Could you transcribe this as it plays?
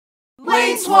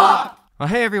Lane Swap! Well,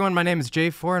 hey everyone, my name is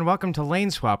Gephart, and welcome to Lane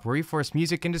Swap, where we force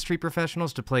music industry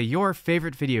professionals to play your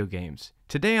favorite video games.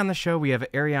 Today on the show, we have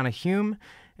Arianna Hume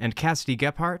and Cassidy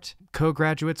Gephart,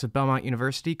 co-graduates of Belmont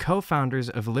University, co-founders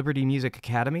of Liberty Music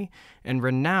Academy, and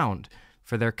renowned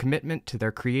for their commitment to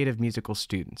their creative musical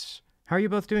students. How are you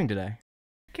both doing today?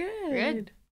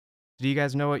 Good. Do you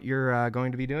guys know what you're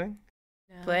going to be doing?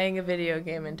 No. Playing a video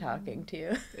game and talking to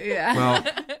you. Yeah. Well,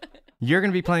 you're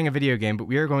going to be playing a video game, but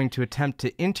we are going to attempt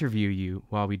to interview you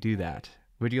while we do that.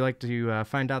 Would you like to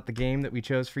find out the game that we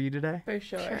chose for you today? For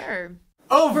sure.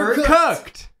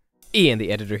 Overcooked! Ian,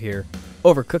 the editor here.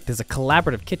 Overcooked is a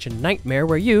collaborative kitchen nightmare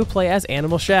where you play as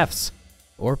animal chefs,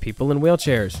 or people in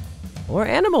wheelchairs, or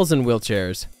animals in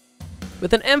wheelchairs,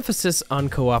 with an emphasis on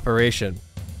cooperation.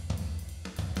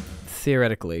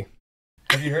 Theoretically.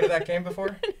 Have you heard of that game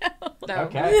before? No.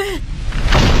 Okay.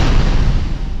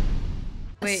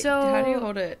 Wait, So- how do you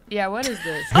hold it? Yeah, what is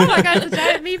this? Oh my god, it's a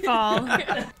giant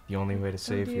meatball. The only way to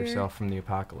save dear. yourself from the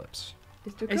apocalypse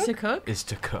Is to cook? is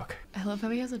to cook. I love how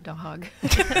he has a dog.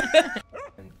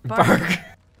 Bark.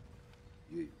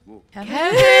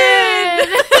 Kevin!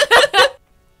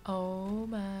 Oh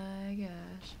my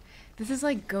gosh. This is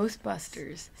like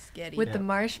Ghostbusters Sketty. with the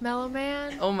Marshmallow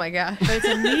Man. Oh my gosh. But it's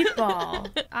a meatball.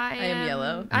 I am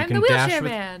yellow. I'm You the can dash wheelchair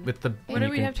with, man. with the What and do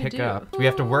you we can have to pick do? up. We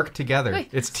have to work together. Wait,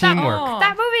 It's stop. teamwork. Oh.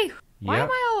 That movie. Why Yep.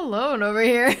 am I all alone over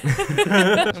here? I'm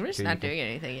just So you not can- doing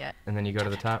anything yet. And then you go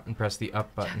to the top and press the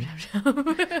up button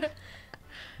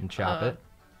and chop it.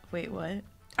 Wait, what?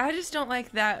 I just don't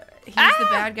like that he's the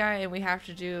bad guy and we have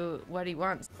to do what he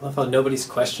wants. I love how nobody's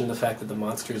questioned the fact that the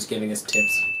monster is giving us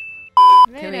tips.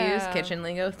 Can we use kitchen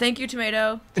lingo? Thank you,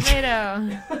 tomato.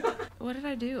 Tomato. What did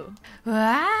I do?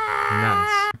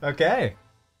 Ah! Nice. Okay.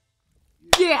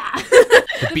 Yeah.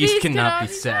 The beast cannot be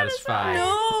satisfied.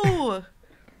 No!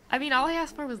 I mean, all I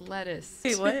asked for was lettuce.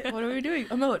 Wait, what? What are we doing?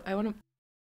 Emote. I want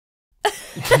to...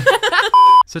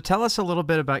 So tell us a little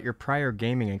bit about your prior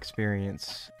gaming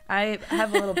experience. I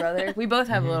have a little brother. We both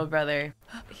have a little brother.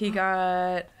 He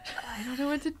got I don't know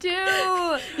what to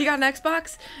do. he got an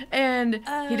Xbox and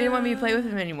he didn't want me to play with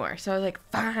him anymore. So I was like,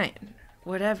 fine,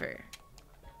 whatever.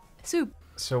 Soup.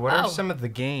 So what are Oh. some of the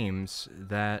games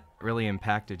that really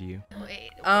impacted you?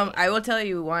 Wait. I will tell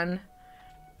you one.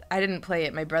 I didn't play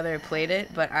it. My brother played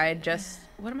it, but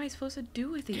what am I supposed to do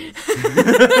with these?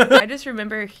 I just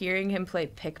remember hearing him play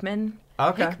Pikmin.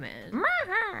 Okay.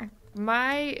 Pikmin.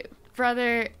 My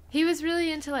brother, he was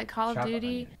really into like Call of Shop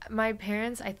Duty. My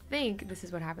parents, I think this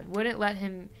is what happened, wouldn't let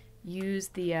him use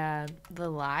the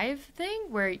live thing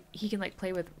where he can like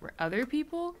play with other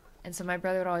people. And so my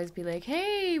brother would always be like,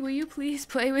 "Hey, will you please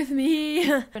play with me?"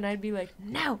 And I'd be like,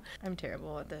 "No." I'm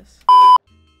terrible at this.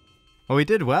 Well, we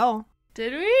did well.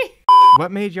 Did we?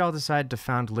 What made y'all decide to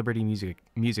found Liberty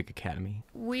Music Academy?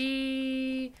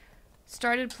 We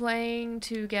started playing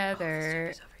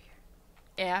together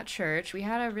at church. We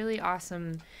had a really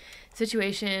awesome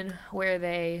situation where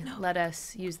they let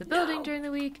us use the building during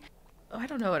the week. Oh, I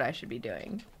don't know what I should be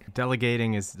doing.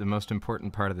 Delegating is the most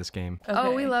important part of this game. Oh,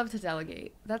 Okay. we love to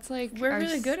delegate. That's like We're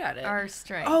really good at it. Our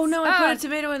strength. Oh no, I put a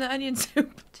tomato in the onion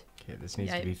soup. Okay, this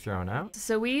needs Yeah. to be thrown out.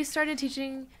 So we started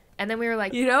teaching, and then we were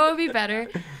like, you know, what would be better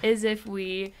is if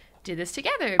we did this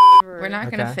together. We're not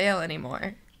Okay. gonna fail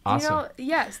anymore. Awesome. You know,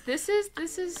 yes, this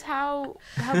is how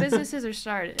businesses are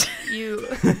started. You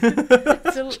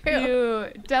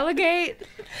you delegate.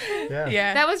 Yeah.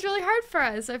 Yeah. That was really hard for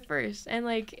us at first, and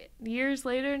like years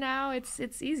later now, it's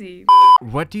easy.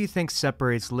 What do you think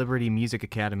separates Liberty Music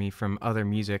Academy from other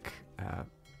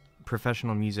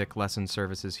professional music lesson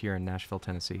services here in Nashville,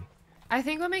 Tennessee? I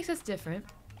think what makes us different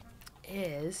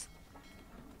is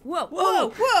Whoa!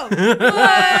 What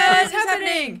is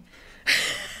happening?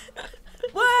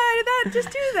 why did that just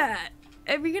do that?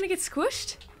 Are we gonna get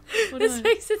squished? This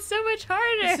makes it so much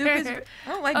harder. I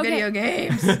don't like Okay. video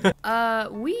games.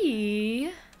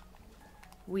 We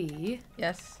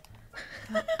Yes.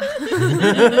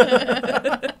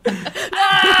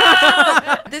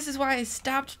 This is why I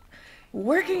stopped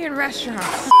working in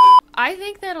restaurants. I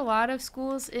think that a lot of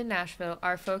schools in Nashville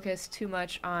are focused too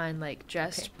much on like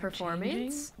just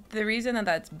performance. The reason that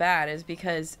that's bad is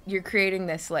because you're creating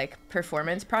this like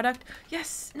performance product.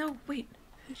 Yes. No. Wait.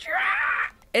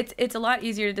 It's a lot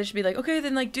easier to just be like, okay,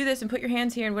 then like do this and put your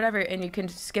hands here and whatever, and you can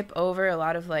skip over a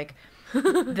lot of like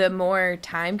the more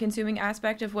time-consuming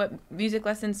aspect of what music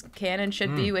lessons can and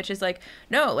should be, which is like,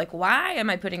 no, like why am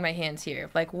I putting my hands here?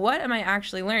 Like what am I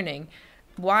actually learning?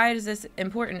 Why is this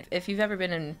important? If you've ever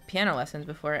been in piano lessons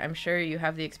before, I'm sure you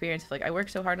have the experience of like, I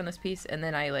worked so hard on this piece and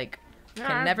then I like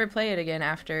can never play it again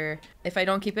after. If I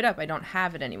don't keep it up, I don't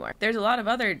have it anymore. There's a lot of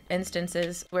other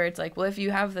instances where it's like, well, if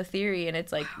you have the theory and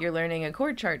it's like you're learning a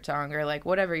chord chart song or like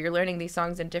whatever, you're learning these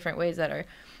songs in different ways that are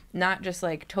not just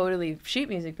like totally sheet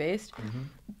music based,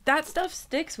 that stuff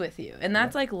sticks with you. And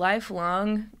that's like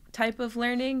lifelong type of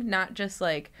learning, not just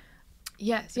like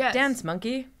Yes. dance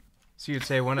monkey. So you'd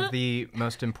say one of the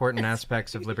most important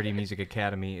aspects of Liberty Music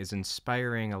Academy is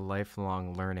inspiring a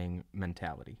lifelong learning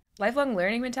mentality. Lifelong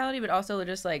learning mentality, but also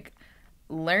just like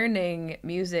learning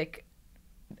music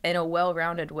in a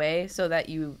well-rounded way so that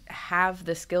you have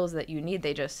the skills that you need.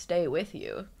 They just stay with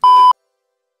you.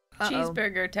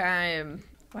 Cheeseburger time.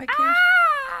 Why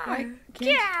can't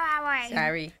Get out of my way.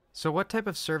 Sorry. So what type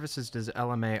of services does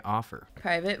LMA offer?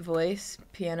 Private voice,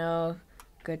 piano,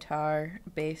 guitar,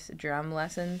 bass, drum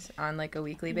lessons on like a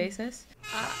weekly basis.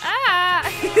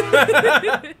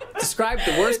 Describe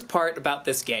the worst part about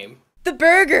this game. The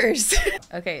burgers.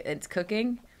 Okay, it's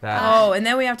cooking. Oh, and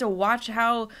then we have to watch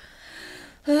how.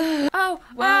 Fire, Fire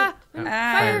fire,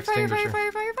 fire, extinguisher.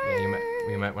 fire, fire, fire.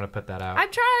 Yeah, you might want to put that out.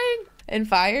 I'm trying. And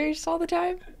fires all the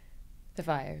time. The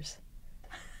fires.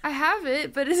 I have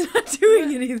it, but it's not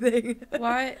doing anything.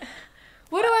 What?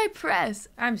 What do I press?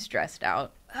 I'm stressed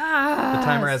out. The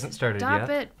timer hasn't started stop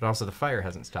yet, it. but also the fire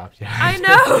hasn't stopped yet. I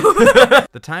know.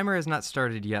 The timer has not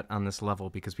started yet on this level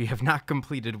because we have not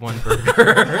completed one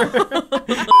burger.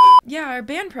 Yeah, our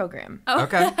band program.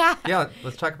 Okay. Yeah,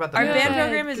 let's talk about the Our band band program.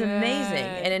 program is Good. amazing.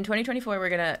 And in 2024, we're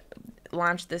going to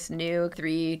launch this new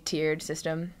 3-tiered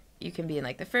system. You can be in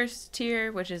like the first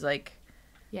tier, which is like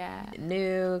Yeah.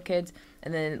 new kids,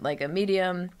 and then like a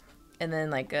medium, and then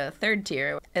like a third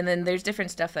tier. And then there's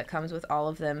different stuff that comes with all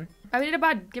of them. I need a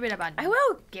bud. Give me that bud. I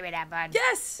will. Give me that bud.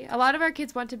 Yes. A lot of our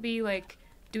kids want to be like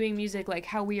doing music like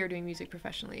how we are doing music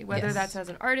professionally, whether Yes. that's as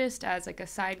an artist, as like a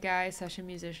side guy, session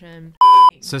musician.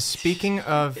 So speaking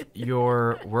of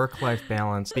your work-life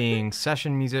balance, being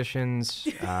session musicians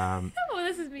Oh,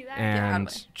 this is me. That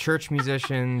and church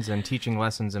musicians and teaching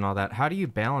lessons and all that, how do you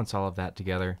balance all of that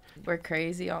together? We're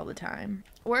crazy all the time.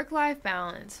 Work-life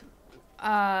balance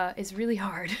is really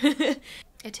hard.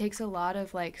 It takes a lot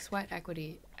of like sweat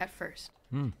equity at first.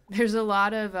 There's a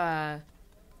lot of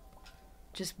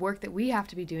just work that we have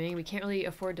to be doing. We can't really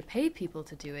afford to pay people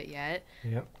to do it yet.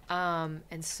 Yep.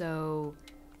 And so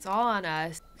it's all on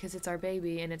us because it's our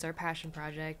baby and it's our passion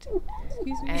project.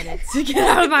 Excuse me. And it's get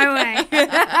out of my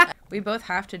way. We both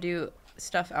have to do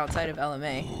stuff outside of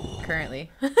LMA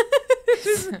currently.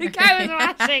 The guy was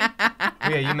watching.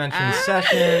 Yeah, you mentioned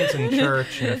sessions and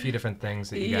church and a few different things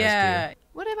that you guys do.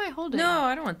 What am I holding? No,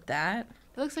 I don't want that.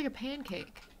 It looks like a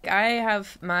pancake. I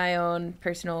have my own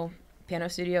personal piano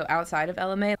studio outside of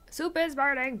LMA. Soup is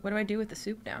burning. What do I do with the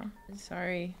soup now?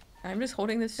 Sorry. I'm just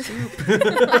holding this soup.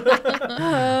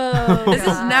 Oh, This is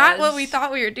not what we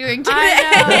thought we were doing today.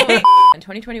 I know. In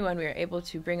 2021, we were able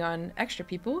to bring on extra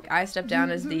people. I stepped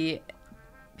down as the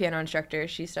piano instructor.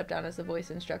 She stepped down as the voice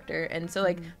instructor. And so,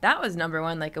 like, that was number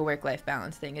one, like, a work-life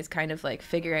balance thing is kind of, like,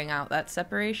 figuring out that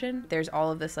separation. There's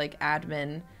all of this, like,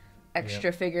 admin,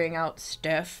 extra figuring out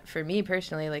stuff. For me,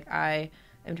 personally, like, I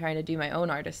am trying to do my own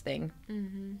artist thing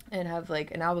and have, like,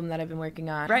 an album that I've been working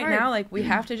on. Right now, like, we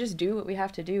have to just do what we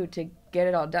have to do to get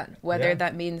it all done. Whether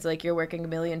that means, like, you're working a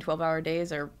million 12-hour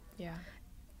days or Yeah.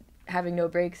 having no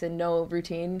breaks and no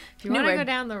routine. If you want to go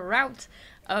down the route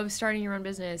of starting your own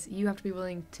business, you have to be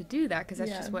willing to do that because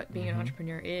that's just what being an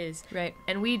entrepreneur is. Right.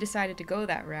 And we decided to go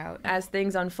that route. As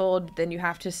things unfold, then you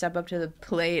have to step up to the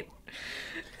plate.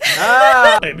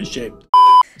 I'm ashamed.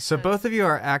 So both of you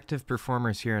are active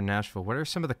performers here in Nashville. What are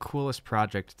some of the coolest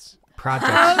projects Oh,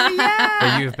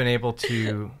 that you've been able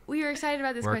to... We were excited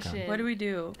about this Work on. question. What do we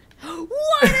do?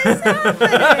 What is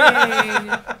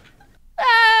happening?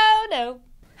 Oh, no.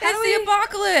 It's the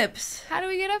apocalypse! How do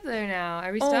we get up there now?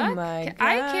 Are we Oh stuck? my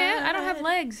I can't. I don't have God.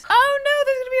 legs. Oh, no.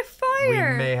 There's going to be a We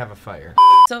fire. may have a fire.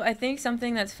 So I think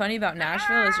something that's funny about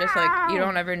Nashville is just like you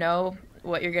don't ever know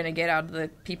what you're gonna get out of the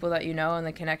people that you know and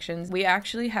the connections. We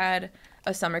actually had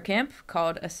a summer camp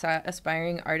called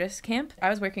Aspiring Artist Camp. I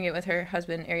was working it with her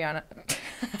husband Arianna.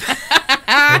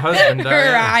 Her husband,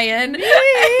 Ryan. Me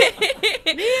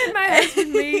and my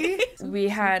husband, me. We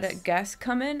had guests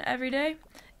come in every day,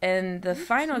 and the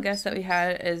final guest that we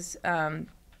had is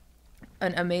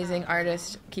an amazing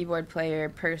artist, keyboard player,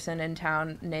 person in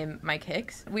town named Mike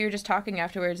Hicks. We were just talking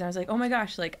afterwards, and I was like, oh my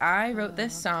gosh, like, I wrote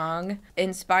this song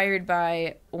inspired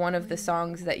by one of the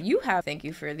songs that you have. Thank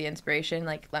you for the inspiration.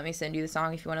 Like, let me send you the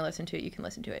song. If you want to listen to it, you can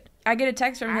listen to it. I get a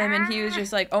text from him, and he was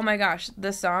just like, oh my gosh,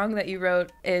 the song that you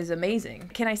wrote is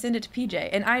amazing. Can I send it to PJ?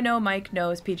 And I know Mike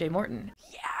knows PJ Morton.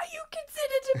 Yeah, you can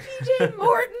send it to PJ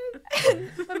Morton.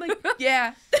 I'm like,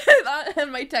 yeah.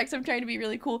 On my text, I'm trying to be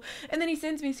really cool. And then he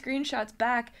sends me screenshots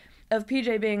back of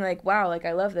PJ being like, wow, like,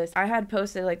 I love this. I had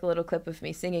posted like a little clip of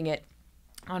me singing it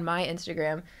on my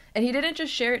Instagram, and he didn't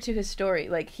just share it to his story.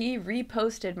 Like, he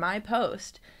reposted my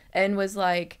post and was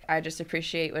like, I just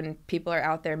appreciate when people are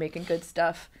out there making good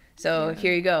stuff. So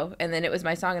here you go. And then it was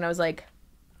my song, and I was like,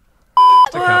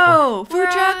 whoa, food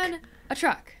We're truck. on a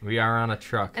truck. We are on a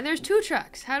truck. And there's 2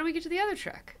 trucks. How do we get to the other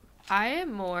truck? I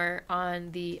am more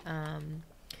on the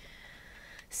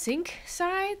sync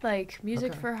side, like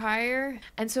music for hire.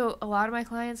 And so a lot of my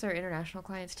clients are international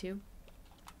clients too.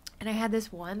 And I had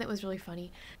this one that was really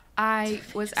funny. I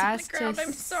was asked to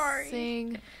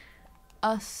sing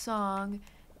a song,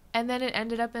 and then it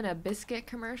ended up in a biscuit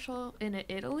commercial in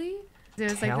Italy. There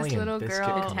was like this Italian little biscuit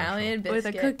girl commercial. Italian biscuit.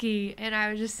 with a cookie, and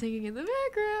I was just singing in the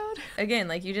background. Again,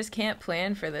 like, you just can't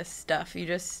plan for this stuff. You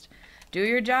just do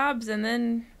your jobs and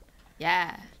then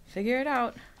Yeah. figure it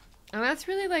out. And that's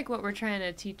really like what we're trying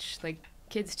to teach like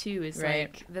kids too, is Right.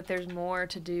 like that there's more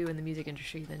to do in the music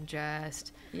industry than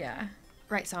just Yeah.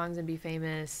 write songs and be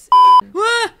famous.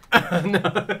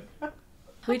 No.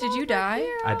 Wait, did you die?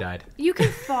 I died. You can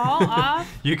fall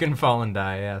off. You can fall and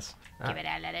die, yes. Give it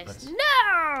a lettuce.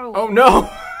 No! Oh no!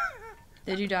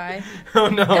 Did you die? Oh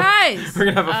no! Guys! We're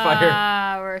gonna have a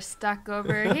fire. We're stuck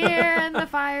over here and the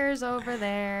fire's over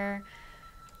there.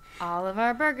 All of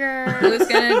our burgers. Who's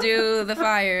gonna do the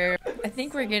fire? I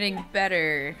think we're getting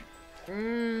better.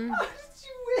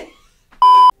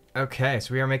 Okay,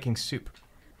 so we are making soup.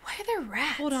 Why are there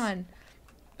rats? Hold on.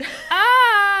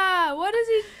 What is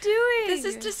he doing? This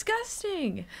is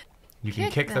disgusting. You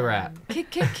can kick the rat.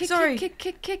 Kick, Sorry.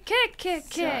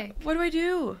 kick. What do I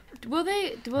do? Will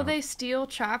they steal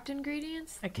chopped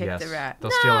ingredients? I kicked the rat.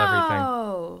 They'll steal everything.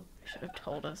 Oh. Should have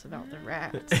told us about the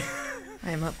rats.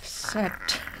 I am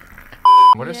upset.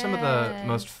 What are some of the Yeah.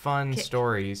 most fun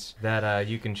stories that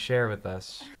you can share with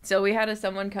us? So we had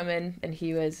someone come in, and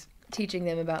he was teaching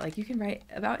them about, like, you can write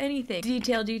about anything.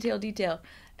 Detail.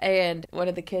 And one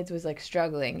of the kids was, like,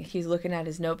 struggling. He's looking at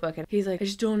his notebook, and he's like, I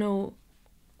just don't know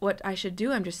what I should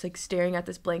do. I'm just, like, staring at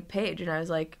this blank page. And I was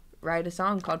like, write a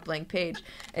song called Blank Page.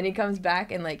 And he comes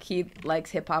back, and, like, he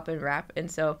likes hip-hop and rap. And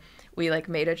so we, like,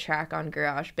 made a track on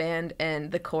GarageBand,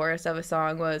 and the chorus of a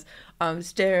song was, I'm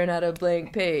staring at a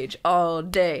blank page all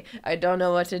day. I don't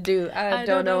know what to do. I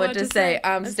don't know what to say.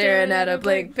 I'm staring at a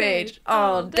blank page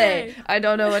all day. I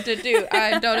don't know what to do.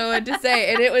 I don't know what to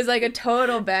say. And it was like a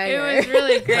total banger. It was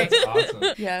really great. That's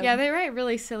awesome. Yeah, they write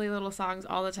really silly little songs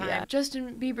all the time. Yeah.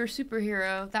 Justin Bieber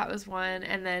Superhero, that was one.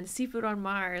 And then Seafood on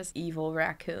Mars. Evil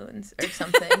raccoons or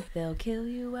something. They'll kill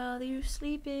you while you're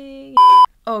sleeping.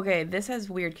 Okay, this has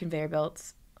weird conveyor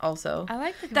belts also. I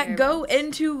like the That conveyor go belts.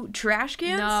 into trash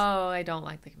cans? No, I don't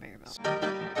like the conveyor belt.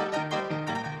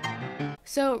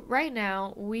 So right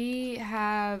now we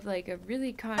have like a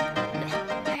really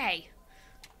Hey,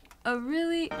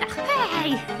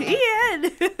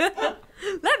 Ian,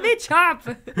 let me chop.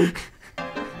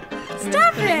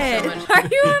 Stop it! Are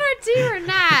you on our team or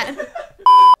not?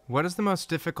 What is the most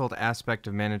difficult aspect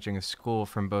of managing a school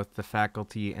from both the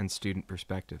faculty and student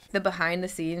perspective? The behind the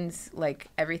scenes, like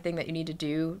everything that you need to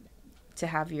do to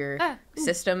have your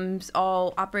systems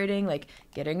all operating, like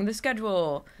getting the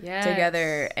schedule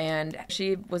together. And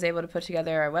she was able to put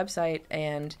together our website,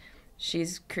 and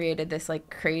she's created this like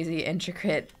crazy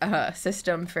intricate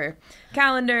system for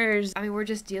calendars. I mean, we're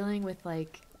just dealing with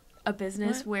like a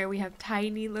business where we have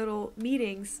tiny little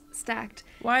meetings stacked.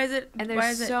 Why is it? And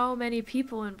there's so many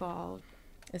people involved.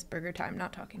 It's burger time,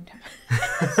 not talking time.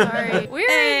 Sorry. We're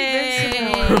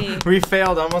invincible. We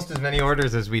failed almost as many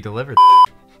orders as we delivered.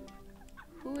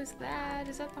 Who is that?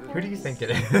 Is that the horse? Who do you think it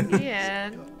is?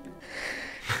 Yeah.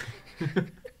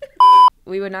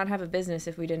 We would not have a business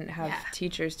if we didn't have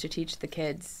teachers to teach the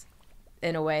kids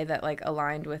in a way that like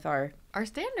aligned with our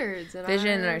standards and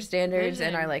vision and our standards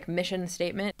vision. and our like mission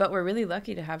statement. But we're really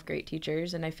lucky to have great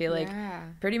teachers, and I feel like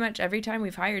pretty much every time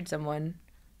we've hired someone,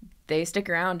 they stick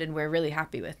around and we're really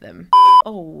happy with them.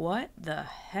 Oh, what the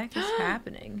heck is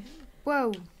happening?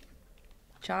 Whoa.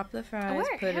 Chop the fries,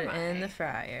 Where put it am in I? the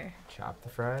fryer. Chop the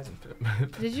fries and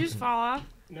put Did you just fall off?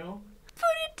 No. Put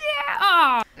it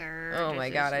down. Oh my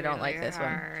god, I don't like this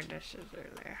one. This is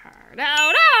really hard.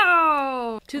 No!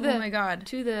 Oh my god.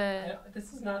 To the.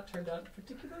 This has not turned out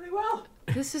particularly well.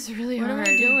 This is really What hard.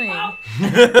 am I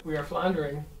doing? We are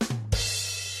floundering.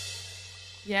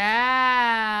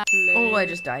 Yeah. Oh, I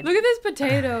just died. Look at this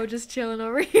potato just chilling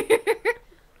over here.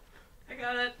 I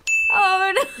got it.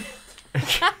 Oh no.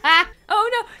 Oh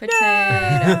no.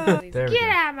 Potato. No. There we Get go.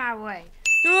 out of my way.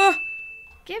 Ugh.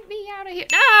 Get me out of here.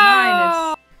 Mine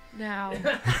No. now. we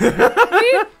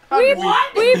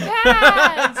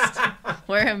passed.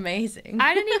 We're amazing.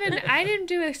 I didn't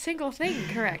do a single thing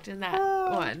correct in that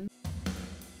one.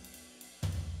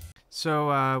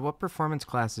 So, what performance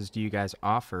classes do you guys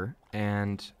offer,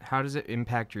 and how does it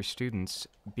impact your students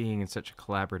being in such a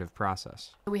collaborative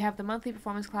process? We have the monthly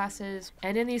performance classes,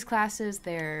 and in these classes,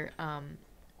 they're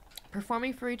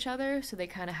performing for each other, so they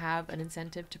kind of have an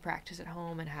incentive to practice at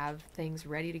home and have things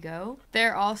ready to go.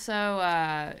 They're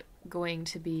also going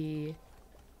to be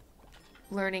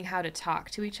learning how to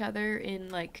talk to each other in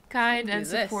like kind and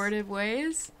supportive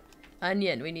ways.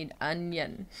 Onion. We need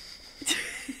onion.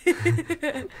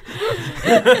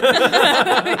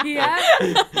 Yeah.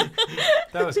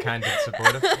 That was kind and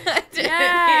supportive.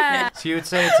 Yeah. So you would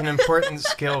say it's an important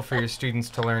skill for your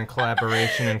students to learn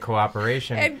collaboration and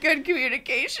cooperation. And good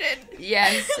communication.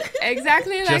 Yes.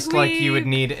 Exactly. Just like you would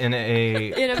need in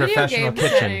a professional video game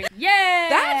kitchen. setting. Yeah.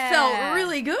 That felt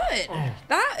really good.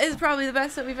 That is probably the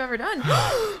best that we've ever done.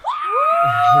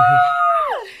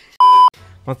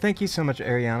 Well, thank you so much,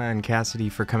 Arianna and Cassidy,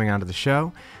 for coming onto the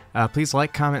show. Please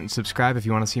like, comment, and subscribe if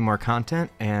you want to see more content,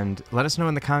 and let us know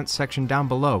in the comments section down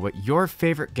below what your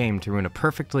favorite game to ruin a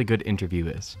perfectly good interview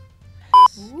is.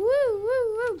 Woo,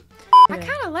 woo, woo. I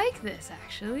kind of like this,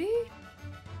 actually.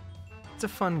 It's a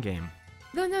fun game.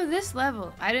 No, this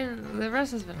level. The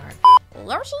rest has been hard.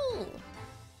 Larson.